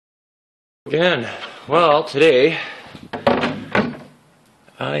Again, well, today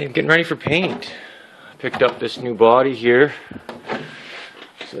I'm getting ready for paint. I picked up this new body here.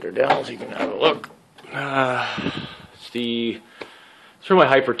 Set her down so you can have a look. It's for my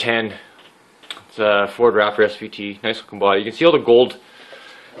Hyper 10. It's a Ford Raptor SVT. Nice looking body. You can see all the gold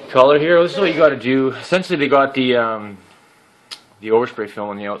color here. This is what you got to do. Essentially, they got the overspray film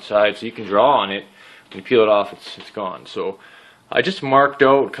on the outside, so you can draw on it. When you peel it off, it's gone. So I just marked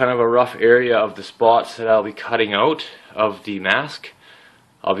out kind of a rough area of the spots that I'll be cutting out of the mask.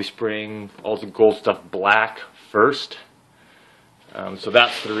 I'll be spraying all the gold stuff black first. So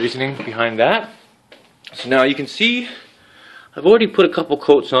that's the reasoning behind that. So now you can see I've already put a couple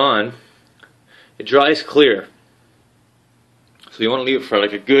coats on. It dries clear. So you want to leave it for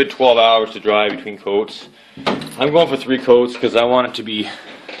like a good 12 hours to dry between coats. I'm going for 3 coats because I want it to be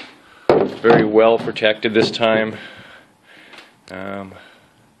very well protected this time.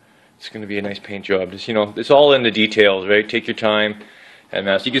 It's going to be a nice paint job. Just, you know, it's all in the details, right? Take your time. And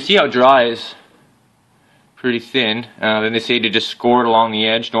so you can see how it dries pretty thin. Then they say to just score it along the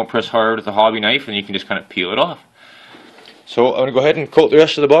edge. Don't press hard with a hobby knife, and you can just kind of peel it off. So I'm going to go ahead and coat the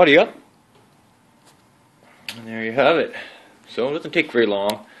rest of the body up. And there you have it. So it doesn't take very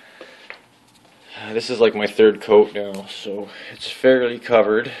long. This is like my 3rd coat now, so it's fairly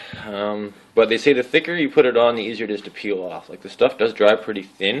covered. But they say the thicker you put it on, the easier it is to peel off. Like, the stuff does dry pretty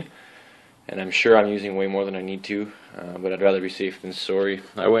thin, and I'm sure I'm using way more than I need to, but I'd rather be safe than sorry.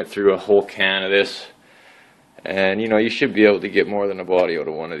 I went through a whole can of this, and you know, you should be able to get more than a body out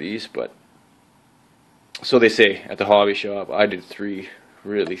of one of these, but so they say at the hobby shop. I did 3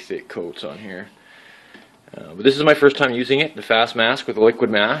 really thick coats on here. But this is my first time using it, the fast mask with a liquid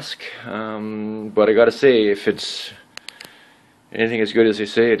mask. But I gotta say, if it's anything as good as they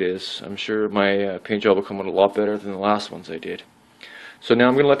say it is, I'm sure my paint job will come out a lot better than the last ones I did. So now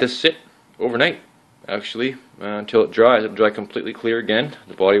I'm going to let this sit overnight, actually, until it dries. It'll dry completely clear again.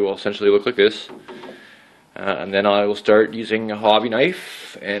 The body will essentially look like this. And then I will start using a hobby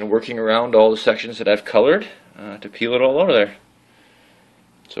knife and working around all the sections that I've colored to peel it all out of there.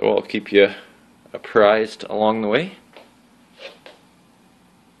 So I'll keep you apprised along the way.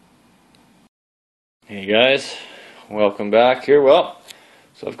 Hey guys, welcome back here. Well,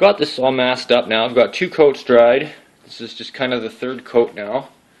 so I've got this all masked up now. I've got 2 coats dried. This is just kind of the 3rd coat now,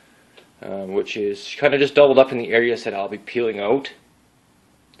 which is kind of just doubled up in the areas that I'll be peeling out.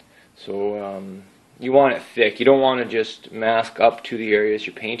 So you want it thick. You don't want to just mask up to the areas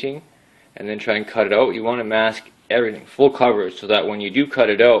you're painting and then try and cut it out. You want to mask everything, full coverage, so that when you do cut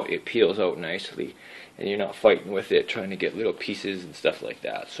it out, it peels out nicely and you're not fighting with it trying to get little pieces and stuff like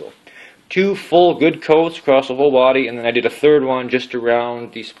that. So 2 full good coats across the whole body, and then I did a 3rd one just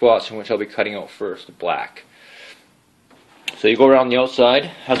around these spots in which I'll be cutting out first, the black. So you go around the outside,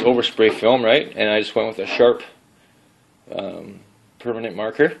 has overspray film, right? And I just went with a sharp permanent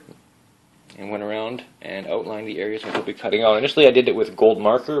marker and went around and outlined the areas which I'll be cutting out. Initially I did it with gold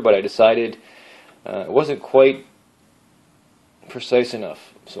marker, but I decided it wasn't quite precise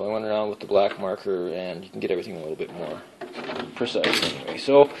enough, so I went around with the black marker, and you can get everything a little bit more precise anyway.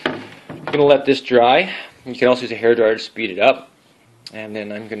 So I'm going to let this dry. You can also use a hairdryer to speed it up, and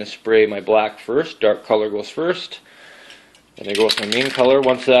then I'm going to spray my black first. Dark color goes first, then I go with my main color.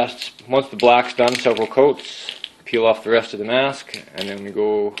 Once the black's done, several coats, peel off the rest of the mask, and then we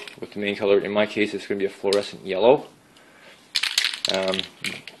go with the main color. In my case, it's going to be a fluorescent yellow.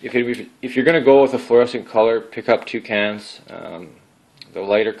 If you're going to go with a fluorescent color, pick up 2 cans. The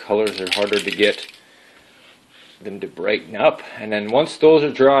lighter colors are harder to get them to brighten up. And then once those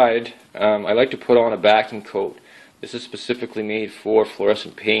are dried, I like to put on a backing coat. This is specifically made for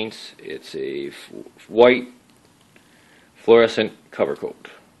fluorescent paints. It's a white fluorescent cover coat.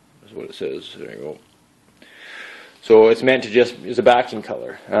 That's what it says. There you go. So it's meant to just as a backing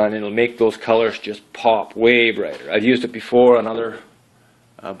color, and it'll make those colors just pop way brighter. I've used it before on other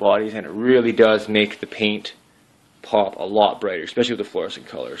bodies, and it really does make the paint pop a lot brighter, especially with the fluorescent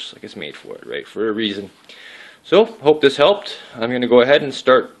colors. Like, it's made for it, right? For a reason. So, hope this helped. I'm going to go ahead and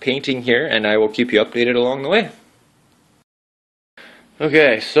start painting here, and I will keep you updated along the way.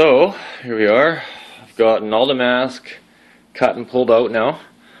 Okay, so here we are. I've gotten all the mask cut and pulled out now,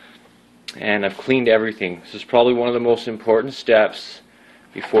 and I've cleaned everything. This is probably one of the most important steps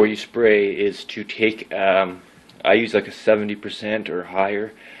before you spray, is to take, I use like a 70% or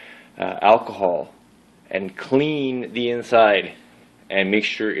higher alcohol, and clean the inside and make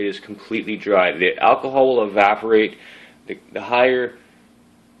sure it is completely dry. The alcohol will evaporate. The higher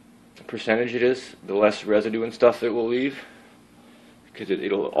percentage it is, the less residue and stuff it will leave, because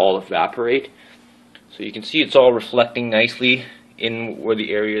it'll all evaporate. So you can see it's all reflecting nicely in where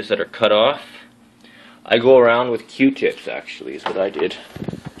the areas that are cut off. I go around with Q-tips, actually, is what I did.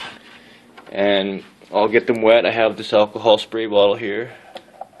 And I'll get them wet. I have this alcohol spray bottle here.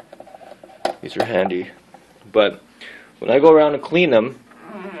 These are handy. But when I go around and clean them,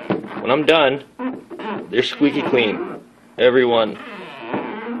 when I'm done, they're squeaky clean. Every one.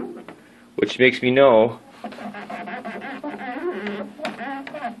 Which makes me know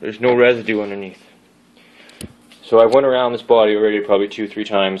there's no residue underneath. So I went around this body already probably 2-3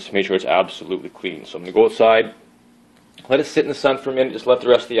 times, made sure it's absolutely clean. So I'm going to go outside, let it sit in the sun for a minute, just let the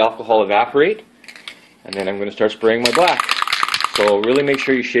rest of the alcohol evaporate, and then I'm going to start spraying my black. So really make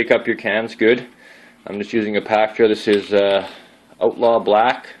sure you shake up your cans good. I'm just using a Pactra. This is Outlaw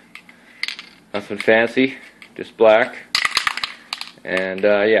Black. Nothing fancy, just black. And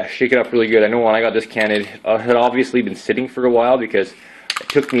yeah, shake it up really good. I know when I got this can, it had obviously been sitting for a while because it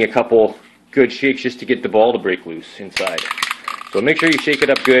took me a couple good shakes just to get the ball to break loose inside. So make sure you shake it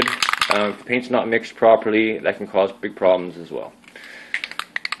up good. If the paint's not mixed properly, that can cause big problems as well.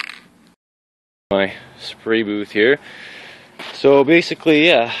 My spray booth here. So basically,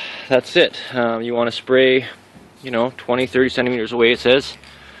 yeah, that's it. You want to spray, 20-30 centimeters away, it says.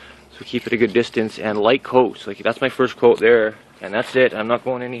 So keep it a good distance, and light coats. Like, that's my first coat there, and that's it. I'm not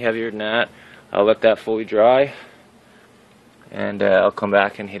going any heavier than that. I'll let that fully dry. And I'll come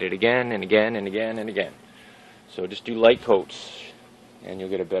back and hit it again and again and again and again. So just do light coats and you'll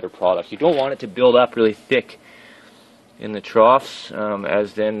get a better product. You don't want it to build up really thick in the troughs,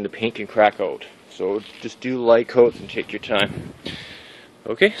 as then the paint can crack out. So just do light coats and take your time.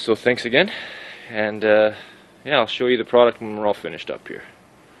 Okay, so thanks again, and yeah, I'll show you the product when we're all finished up here.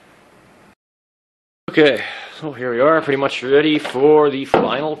 Okay, so here we are, pretty much ready for the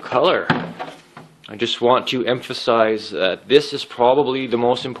final color. I just want to emphasize that this is probably the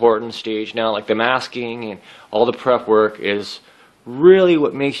most important stage now. Like, the masking and all the prep work is really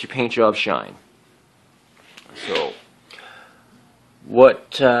what makes your paint job shine. So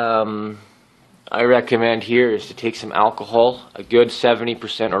what I recommend here is to take some alcohol, a good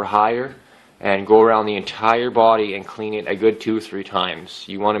 70% or higher, and go around the entire body and clean it a good 2 or 3 times.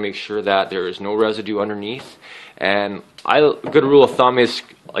 You want to make sure that there is no residue underneath. And a good rule of thumb is,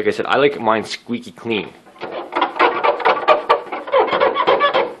 like I said, I like mine squeaky clean.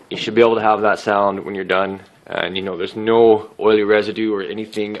 You should be able to have that sound when you're done, and there's no oily residue or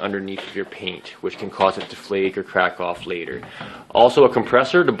anything underneath of your paint, which can cause it to flake or crack off later. Also, a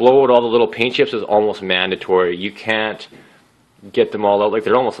compressor to blow out all the little paint chips is almost mandatory. You can't get them all out. Like,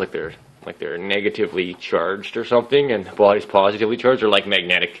 they're almost like they're negatively charged or something, and the body's positively charged, or like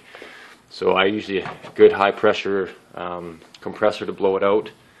magnetic. So I use a good high pressure compressor to blow it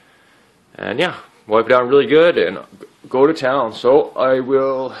out. And yeah, wipe it down really good and go to town. So I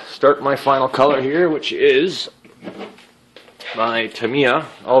will start my final color here, which is my Tamiya.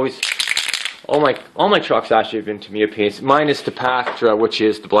 All my trucks actually have been Tamiya paints. Mine is the Pactra, which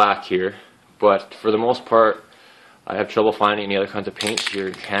is the black here. But for the most part, I have trouble finding any other kinds of paints here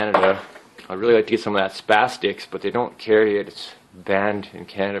in Canada. I'd really like to get some of that Spastics, but they don't carry it. It's banned in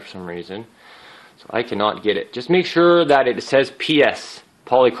Canada for some reason. So I cannot get it. Just make sure that it says PS,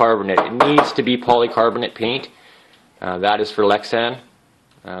 polycarbonate. It needs to be polycarbonate paint. That is for Lexan.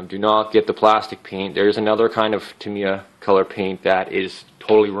 Do not get the plastic paint. There's another kind of Tamiya color paint that is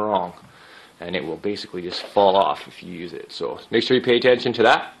totally wrong, and it will basically just fall off if you use it. So make sure you pay attention to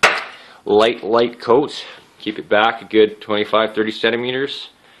that. Light coats. Keep it back a good 25-30 centimeters.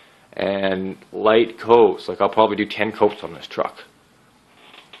 And light coats. Like, I'll probably do 10 coats on this truck.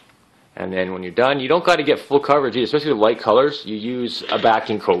 And then when you're done, you don't got to get full coverage either. Especially with light colors, you use a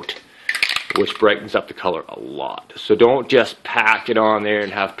backing coat, which brightens up the color a lot. So don't just pack it on there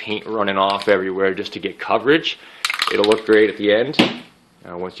and have paint running off everywhere just to get coverage. It'll look great at the end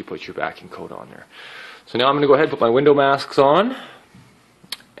once you put your backing coat on there. So now I'm going to go ahead and put my window masks on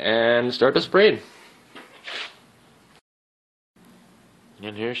and start to spray.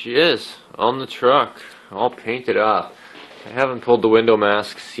 And here she is on the truck, all painted up. I haven't pulled the window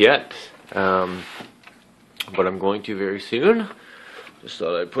masks yet, but I'm going to very soon. Just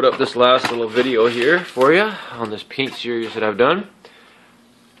thought I'd put up this last little video here for you on this paint series that I've done.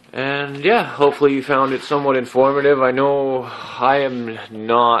 And yeah, hopefully you found it somewhat informative. I know I am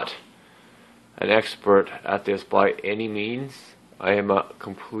not an expert at this by any means. I am a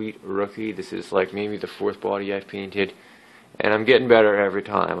complete rookie. This is like maybe the 4th body I've painted. And I'm getting better every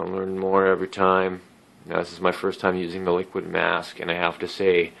time. I'm learning more every time. Now, this is my first time using the liquid mask, and I have to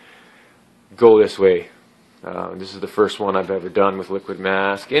say, go this way. This is the first one I've ever done with liquid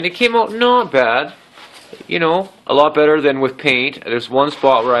mask, and it came out not bad. A lot better than with paint. There's one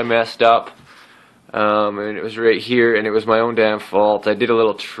spot where I messed up. and it was right here, and it was my own damn fault. I did a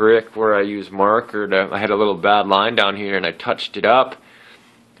little trick where I used marker I had a little bad line down here, and I touched it up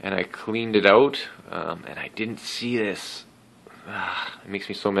and I cleaned it out, and I didn't see this. It makes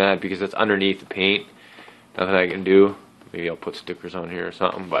me so mad because it's underneath the paint. Nothing I can do. Maybe I'll put stickers on here or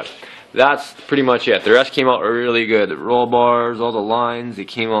something, but that's pretty much it. The rest came out really good. The roll bars, all the lines, they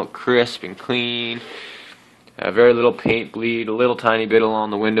came out crisp and clean. Very little paint bleed, a little tiny bit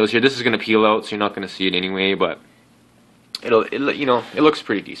along the windows here. This is going to peel out, so you're not going to see it anyway, but you know, it looks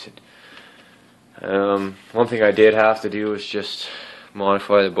pretty decent. One thing I did have to do was just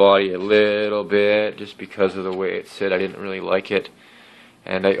modify the body a little bit, just because of the way it sit. I didn't really like it.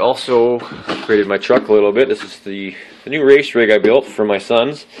 And I also upgraded my truck a little bit. This is the new race rig I built for my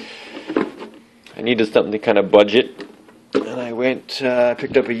sons. I needed something to kind of budget, and I went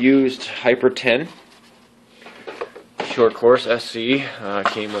picked up a used Hyper 10 short course SC.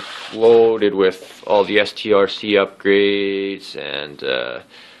 Came loaded with all the STRC upgrades, and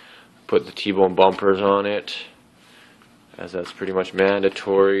put the T-bone bumpers on it, as that's pretty much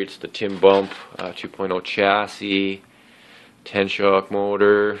mandatory. It's the Tim Bump 2.0 chassis, 10-shock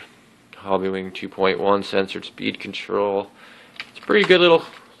motor, Hobbywing 2.1 censored speed control. It's a pretty good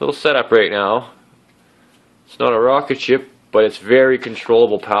little setup right now. It's not a rocket ship, but it's very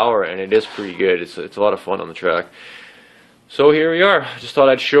controllable power, and it is pretty good. It's a lot of fun on the track. So here we are. Just thought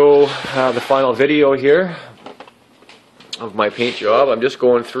I'd show the final video here of my paint job. I'm just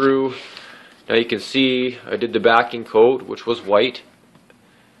going through. Now you can see I did the backing coat, which was white,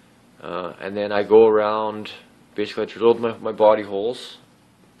 and then I go around. Basically, I drilled my body holes.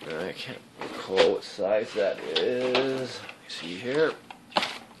 I can't recall what size that is. Let me see here.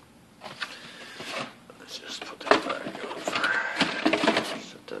 Let's just put that back on for.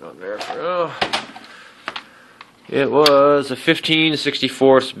 Set that on there for now. It was a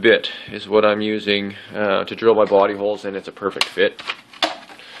 15/64 bit is what I'm using to drill my body holes, and it's a perfect fit.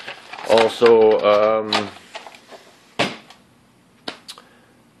 Also,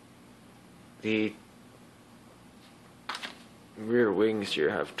 the rear wings here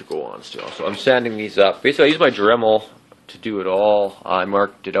have to go on still, so I'm sanding these up. Basically, I use my Dremel to do it all. I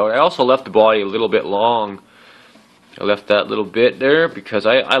marked it out. I also left the body a little bit long. I left that little bit there because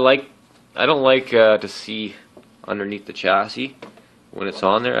I don't like to see underneath the chassis when it's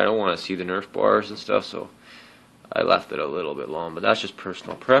on there. I don't want to see the Nerf bars and stuff, so I left it a little bit long, but that's just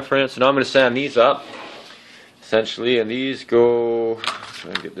personal preference. And I'm going to sand these up essentially, and these go,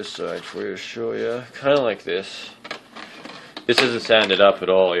 try and get this side for you to show you, kind of like this. This isn't sanded up at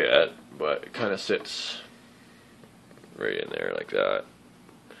all yet, but it kind of sits right in there like that.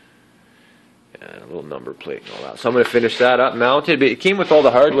 And a little number plate and all that. So I'm going to finish that up, mounted. But it came with all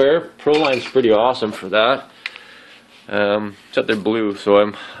the hardware. Proline's pretty awesome for that. Except they're blue, so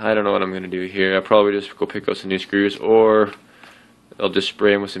I don't know what I'm going to do here. I'll probably just go pick up some new screws, or I'll just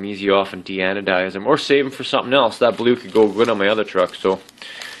spray them with some Easy Off and de-anodize them, or save them for something else. That blue could go good on my other truck, so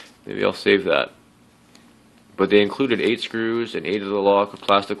maybe I'll save that. But they included 8 screws and 8 of the lock with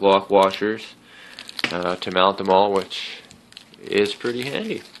plastic lock washers to mount them all, which is pretty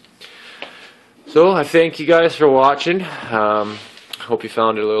handy. So I thank you guys for watching. Hope you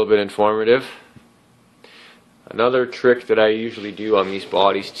found it a little bit informative. Another trick that I usually do on these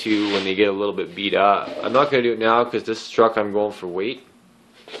bodies too, when they get a little bit beat up, I'm not going to do it now because this truck I'm going for weight.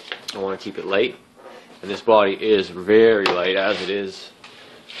 I want to keep it light, and this body is very light as it is.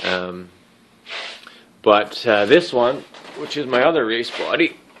 But this one, which is my other race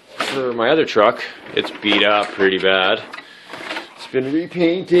body for my other truck, it's beat up pretty bad. It's been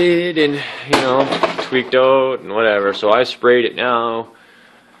repainted and, you know, tweaked out and whatever, so I sprayed it now.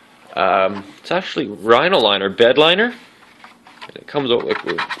 It's actually Rhino liner, bed liner. And it comes out like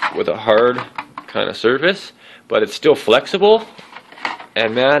with a hard kind of surface, but it's still flexible,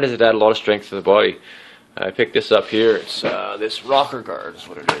 and man, does it add a lot of strength to the body. I picked this up here. It's this rocker guard is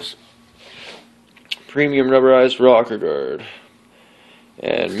what it is. Premium rubberized rocker guard.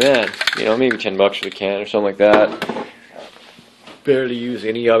 And man, you know, maybe $10 for the can or something like that. Barely use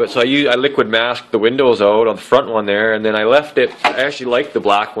any of it. So I liquid masked the windows out on the front one there, and then I left it. I actually like the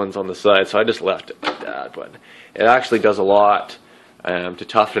black ones on the side, so I just left it like that. But it actually does a lot to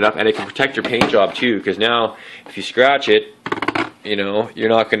toughen it up, and it can protect your paint job too, because now if you scratch it, you know, you're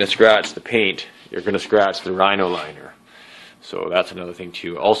not going to scratch the paint. You're going to scratch the Rhino liner. So that's another thing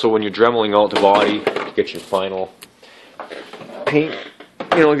too. Also, when you're dremeling out the body to get your final paint,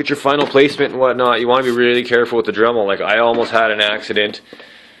 you know, get your final placement and whatnot, you want to be really careful with the Dremel. Like, I almost had an accident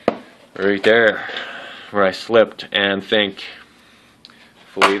right there where I slipped, and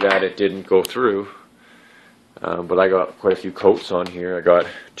thankfully that it didn't go through. But I got quite a few coats on here. I got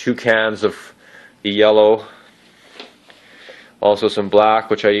 2 cans of the yellow, also some black,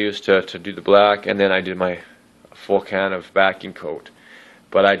 which I used to do the black, and then I did my full can of backing coat.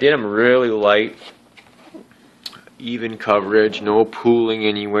 But I did them really light, even coverage, no pooling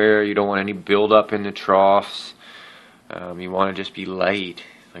anywhere. You don't want any buildup in the troughs. You want to just be light,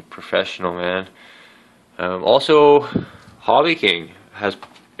 like professional, man. Also, Hobby King has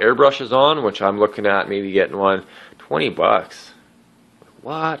airbrushes on, which I'm looking at maybe getting one. 20 bucks.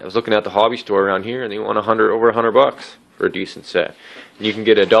 What? I was looking at the hobby store around here and they want over 100 bucks for a decent set. And you can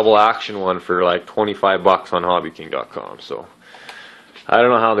get a double action one for like 25 bucks on hobbyking.com. So I don't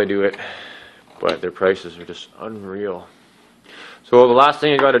know how they do it, but their prices are just unreal. So the last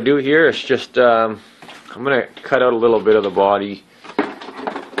thing I got to do here is just I'm going to cut out a little bit of the body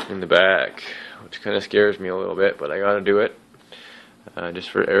in the back, which kind of scares me a little bit, but I got to do it just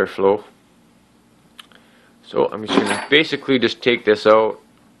for airflow. So I'm just going to basically just take this out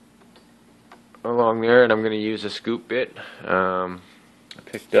along there, and I'm going to use a scoop bit. I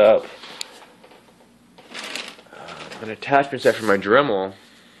picked up an attachment set for my Dremel,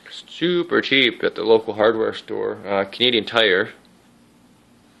 super cheap at the local hardware store, Canadian Tire.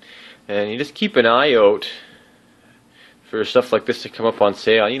 And you just keep an eye out for stuff like this to come up on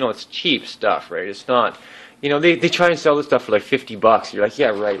sale. You know, it's cheap stuff, right? It's not, you know, they try and sell this stuff for like 50 bucks. You're like, yeah,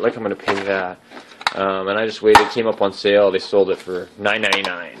 right, like I'm going to pay that. And I just waited, it came up on sale, they sold it for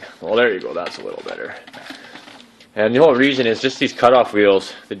 $9.99. Well, there you go, that's a little better. And the whole reason is just these cutoff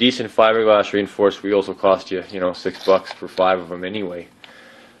wheels. The decent fiberglass reinforced wheels will cost you, you know, $6 for 5 of them anyway.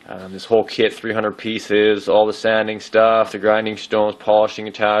 This whole kit, 300 pieces, all the sanding stuff, the grinding stones, polishing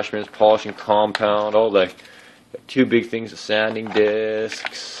attachments, polishing compound, all the 2 big things of sanding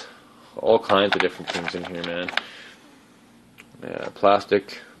discs, all kinds of different things in here, man.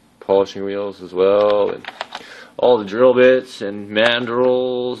 Plastic polishing wheels as well, and all the drill bits and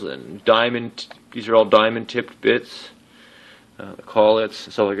mandrels and diamond. These are all diamond tipped bits. The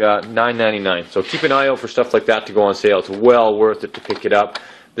collets, so I got $9.99. So keep an eye out for stuff like that to go on sale. It's well worth it to pick it up.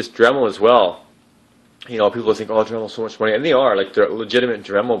 This Dremel as well. You know, people think, oh, Dremel's so much money, and they are. Like, they're a legitimate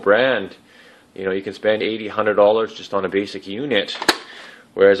Dremel brand. You know, you can spend $80, $100 just on a basic unit.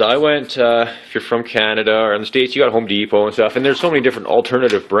 Whereas I went, if you're from Canada or in the States, you got Home Depot and stuff, and there's so many different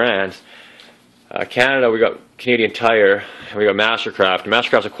alternative brands. Canada, we got Canadian Tire, and we got Mastercraft.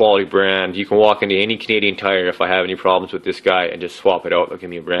 Mastercraft's a quality brand. You can walk into any Canadian Tire if I have any problems with this guy and just swap it out. They'll give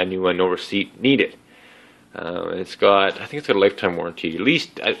me a brand new one, no receipt needed. And it's got, I think it's got a lifetime warranty. At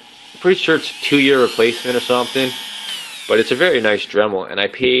least, I'm pretty sure it's a 2-year replacement or something. But it's a very nice Dremel, and I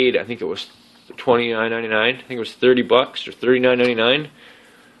paid, I think it was $29.99. I think it was 30 bucks or $39.99.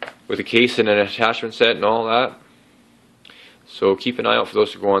 With a case and an attachment set and all that. So keep an eye out for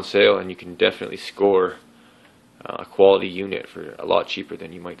those to go on sale, and you can definitely score a quality unit for a lot cheaper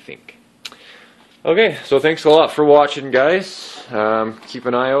than you might think. Okay, so thanks a lot for watching, guys. Keep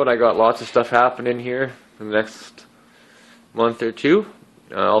an eye out. I got lots of stuff happening here in the next month or two.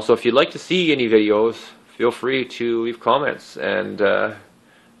 Also, if you'd like to see any videos, feel free to leave comments, and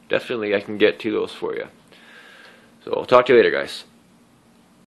definitely I can get to those for you. So I'll talk to you later, guys.